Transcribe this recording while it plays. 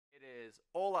is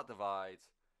All That Divides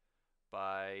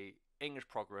by English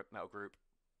prog metal group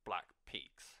Black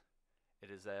Peaks. It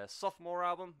is their sophomore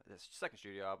album, it's their second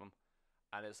studio album,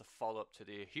 and it's a follow up to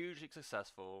the hugely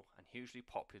successful and hugely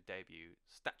popular debut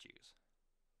Statues.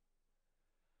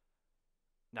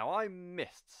 Now, I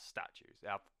missed Statues.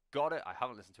 I've got it, I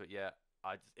haven't listened to it yet.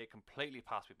 It completely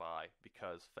passed me by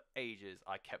because for ages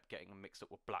I kept getting them mixed up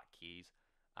with Black Keys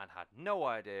and had no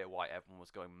idea why everyone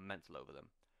was going mental over them.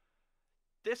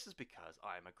 This is because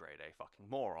I am a grade A fucking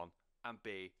moron, and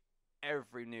B,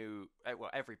 every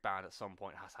band at some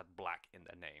point has had Black in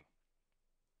their name.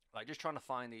 Like, just trying to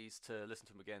find these to listen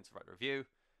to them again to write a review.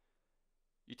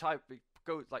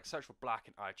 Go like search for Black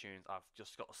in iTunes. I've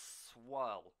just got a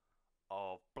swell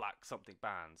of Black something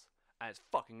bands, and it's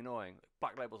fucking annoying.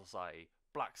 Black Label Society,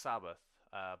 Black Sabbath,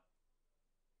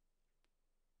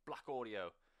 Black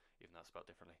Audio, even though it's spelled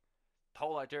differently. The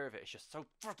whole idea of it is just so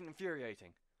fucking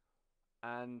infuriating.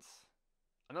 And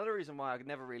another reason why I could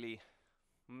never really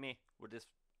meh with this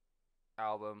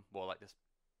album, well, like this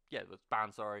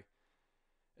band, sorry,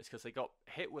 is because they got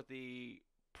hit with the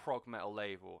prog metal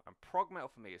label, and prog metal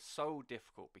for me is so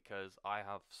difficult because I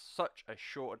have such a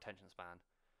short attention span,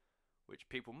 which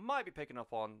people might be picking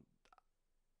up on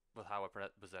with how I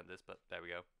present this, but there we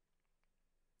go.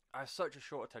 I have such a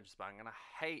short attention span, and I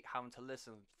hate having to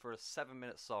listen for a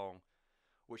 7-minute song,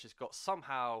 which has got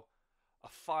somehow a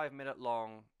 5-minute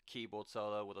long keyboard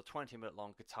solo with a 20-minute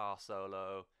long guitar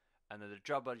solo, and then the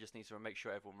drummer just needs to make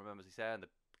sure everyone remembers he's there, and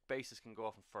the bassist can go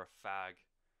off for a fag.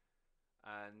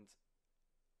 And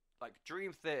like,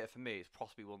 Dream Theater for me is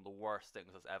possibly one of the worst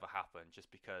things that's ever happened,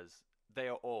 just because they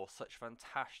are all such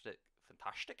fantastic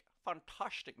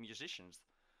musicians.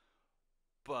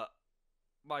 But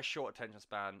my short attention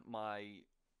span, my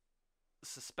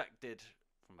suspected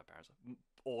from my parents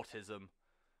autism,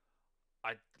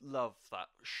 I love that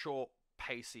short,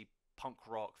 pacey punk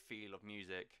rock feel of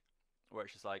music, where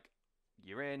it's just like,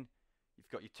 you're in, you've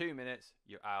got your 2 minutes,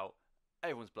 you're out,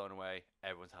 everyone's blown away,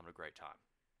 everyone's having a great time.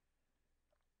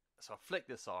 So I flick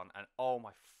this on, and oh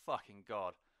my fucking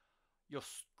god, your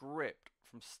script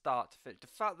from start to finish. The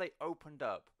fact they opened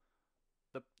up,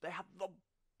 they had the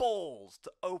balls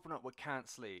to open up with Can't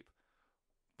Sleep.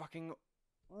 Fucking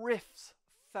riffs,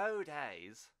 faux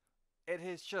days. It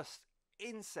is just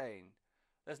insane.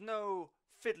 There's no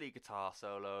fiddly guitar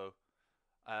solo.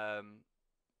 There's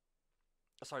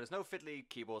no fiddly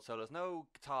keyboard solo. There's no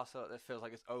guitar solo that feels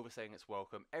like it's overstaying its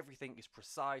welcome. Everything is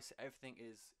precise. Everything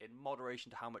is in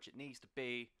moderation to how much it needs to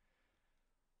be.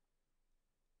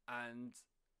 And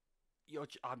you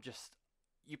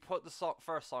put the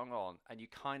first song on, and you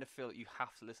kind of feel that you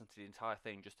have to listen to the entire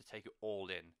thing just to take it all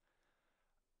in.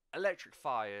 Electric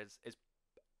Fires is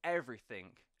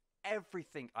everything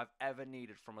I've ever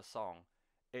needed from a song.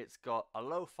 It's got a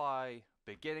lo-fi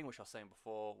beginning, which I was saying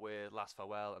before, with Last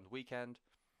Farewell and Weekend.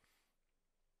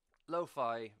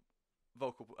 Lo-fi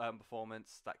vocal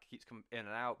performance that keeps coming in and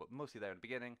out, but mostly there in the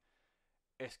beginning.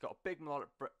 It's got a big melodic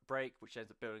break, which ends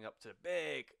up building up to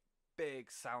big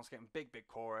soundscape and big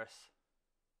chorus.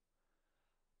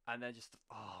 And then just,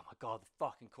 oh my god, the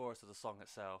fucking chorus of the song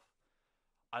itself.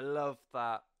 I love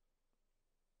that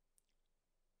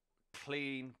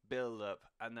clean build up,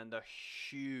 and then the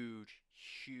huge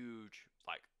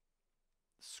like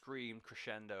scream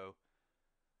crescendo,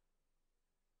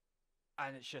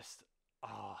 and it's just,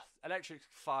 Electric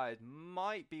Fire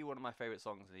might be one of my favorite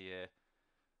songs of the year.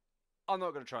 I'm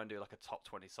not going to try and do like a top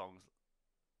 20 songs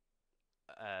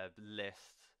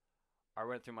list. I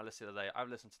went through my list the other day. I've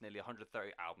listened to nearly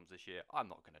 130 albums this year. I'm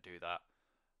not going to do that.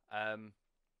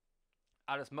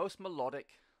 At its most melodic,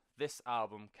 this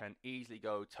album can easily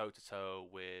go toe to toe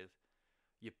with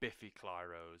your Biffy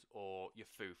Clyros or your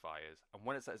Foo Fighters. And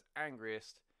when it's at its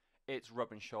angriest, it's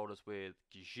rubbing shoulders with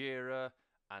Gojira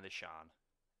and Ishan.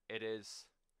 It's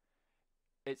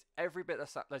every bit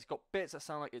there's got bits that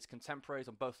sound like it's contemporaries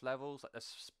on both levels. Like,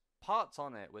 there's parts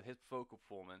on it with his vocal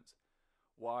performance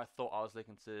where I thought I was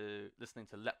listening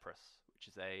to Leprous, which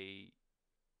is a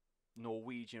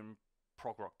Norwegian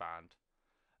prog rock band,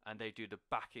 and they're the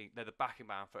backing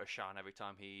band for Ishan every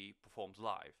time he performs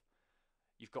live.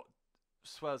 You've got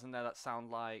swells in there that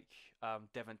sound like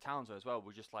Devin Townsend as well,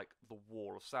 with just like the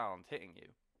wall of sound hitting you.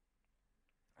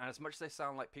 And as much as they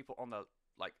sound like people on the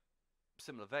like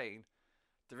similar vein,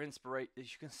 they're you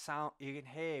can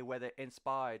hear where they're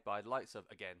inspired by the likes of,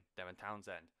 again, Devin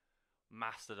Townsend,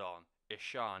 Mastodon,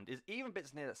 Ishan. There's even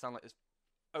bits in here that sound like this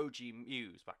OG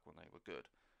Muse back when they were good.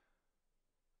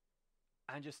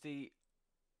 And just the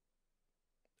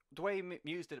way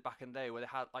Muse did it back in the day, where they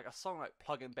had like a song like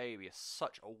Plug-in Baby is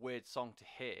such a weird song to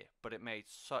hear, but it made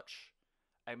such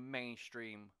a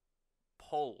mainstream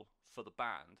pull for the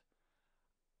band.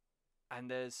 And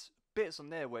there's bits on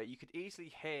there where you could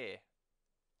easily hear,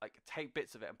 like, take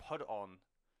bits of it and put it on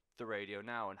the radio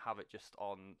now and have it just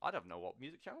on. I don't know what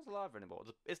music channels are live anymore.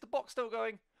 Is the box still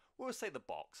going? We'll say the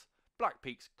box. Black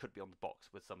Peaks could be on the box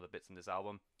with some of the bits in this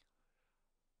album.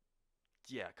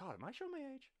 Yeah, God, am I showing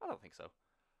my age? I don't think so.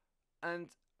 And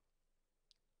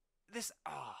this,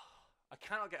 I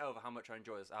cannot get over how much I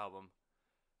enjoy this album.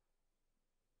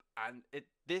 And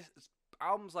this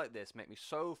albums like this make me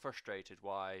so frustrated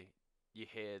why you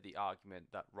hear the argument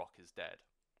that rock is dead.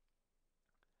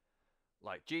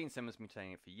 Like, Gene Simmons has been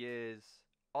saying it for years.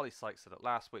 Ollie Sykes said it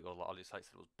last week, or Ollie Sykes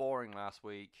said it was boring last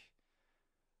week.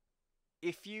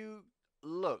 If you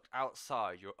looked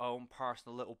outside your own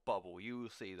personal little bubble, you will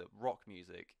see that rock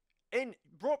music in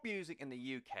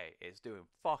the UK is doing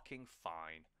fucking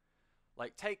fine.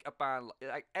 Like, take a band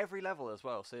like every level as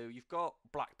well. So you've got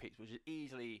Black Peaks, which is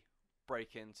easily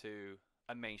break into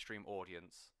a mainstream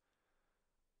audience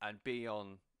and be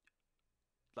on,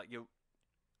 like, your,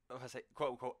 if I say,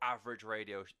 quote unquote average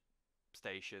radio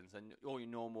stations and all your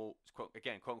normal, quote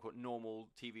unquote normal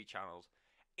TV channels.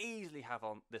 Easily have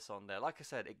on this on there. Like I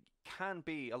said, it can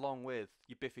be along with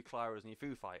your Biffy Clyros and your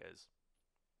Foo Fighters.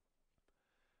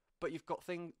 But you've got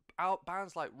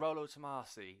bands like Rolo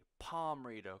Tomasi, Palm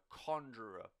Reader,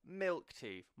 Conjurer, Milk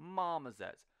Teeth,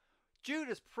 Marmozets.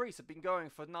 Judas Priest have been going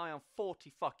for nigh on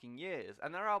 40 fucking years,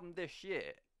 and their album this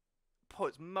year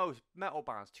puts most metal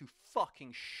bands to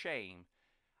fucking shame.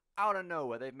 Out of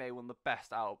nowhere, they've made one of the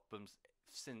best albums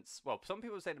since, well, some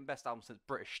people say the best album since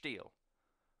British Steel.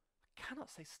 I cannot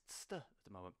say st at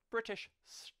the moment. British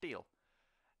Steel.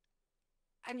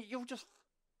 And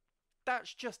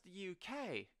that's just the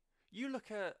UK. You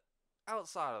look at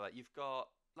outside of that, you've got,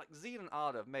 like, Zealand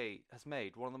Ardor has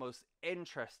made one of the most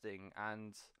interesting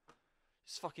and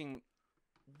just fucking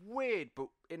weird, but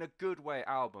in a good way,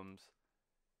 albums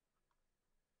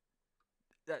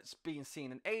that's been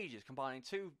seen in ages, combining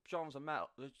two genres of metal,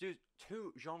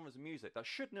 two genres of music that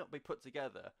should not be put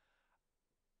together,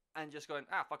 and just going,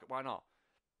 fuck it, why not?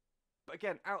 But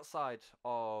again, outside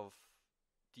of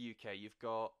the UK, you've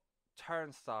got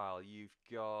Turnstile, you've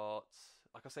got,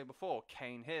 like I said before,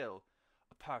 Cane Hill,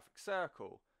 A Perfect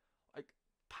Circle, like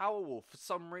Powerwolf. For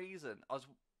some reason,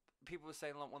 people were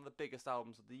saying, like, one of the biggest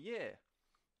albums of the year.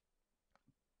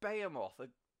 Behemoth are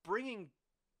bringing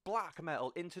black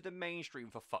metal into the mainstream,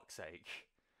 for fuck's sake.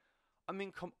 I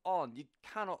mean, come on, you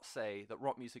cannot say that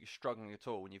rock music is struggling at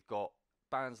all when you've got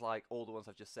bands like all the ones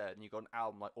I've just said, and you've got an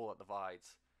album like All That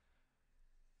Divides,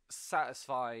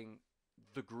 satisfying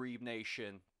the Grebe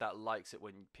Nation that likes it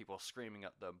when people are screaming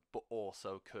at them, but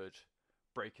also could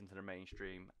break into the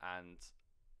mainstream and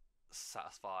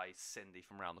satisfy Cindy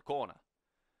from around the corner.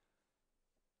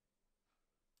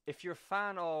 If you're a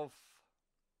fan of,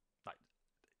 like,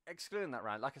 excluding that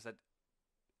round, like I said,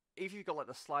 if you've got, like,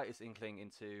 the slightest inkling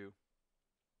into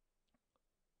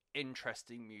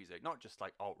interesting music, not just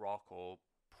like alt rock or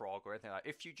prog or anything like that,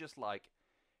 if you just like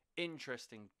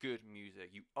interesting, good music,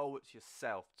 you owe it to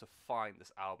yourself to find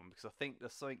this album, because I think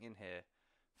there's something in here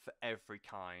for every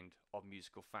kind of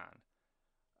musical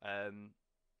fan.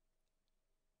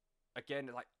 Again,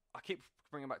 like, I keep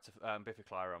bringing back to Biffy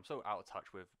Clyro. I'm so out of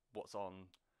touch with what's on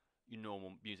your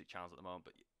normal music channels at the moment,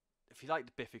 but if you like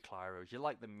the Biffy Clyros, you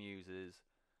like the Muses,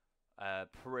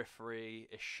 Periphery,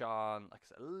 Ishan, like I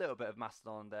said, a little bit of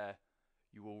Mastodon there,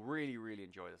 you will really, really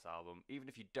enjoy this album. Even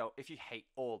if you hate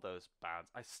all those bands,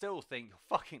 I still think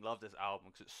you'll fucking love this album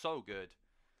because it's so good.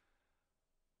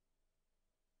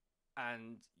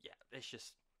 And yeah, it's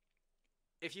just,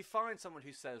 if you find someone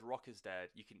who says rock is dead,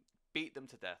 you can beat them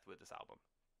to death with this album,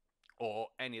 or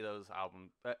any of those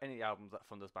albums, any albums that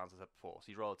from those bands I said before.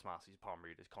 So you Roller Tomatoes, Palm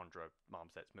Readers, Conjurer,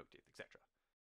 Marmosets, Milk Teeth, etc.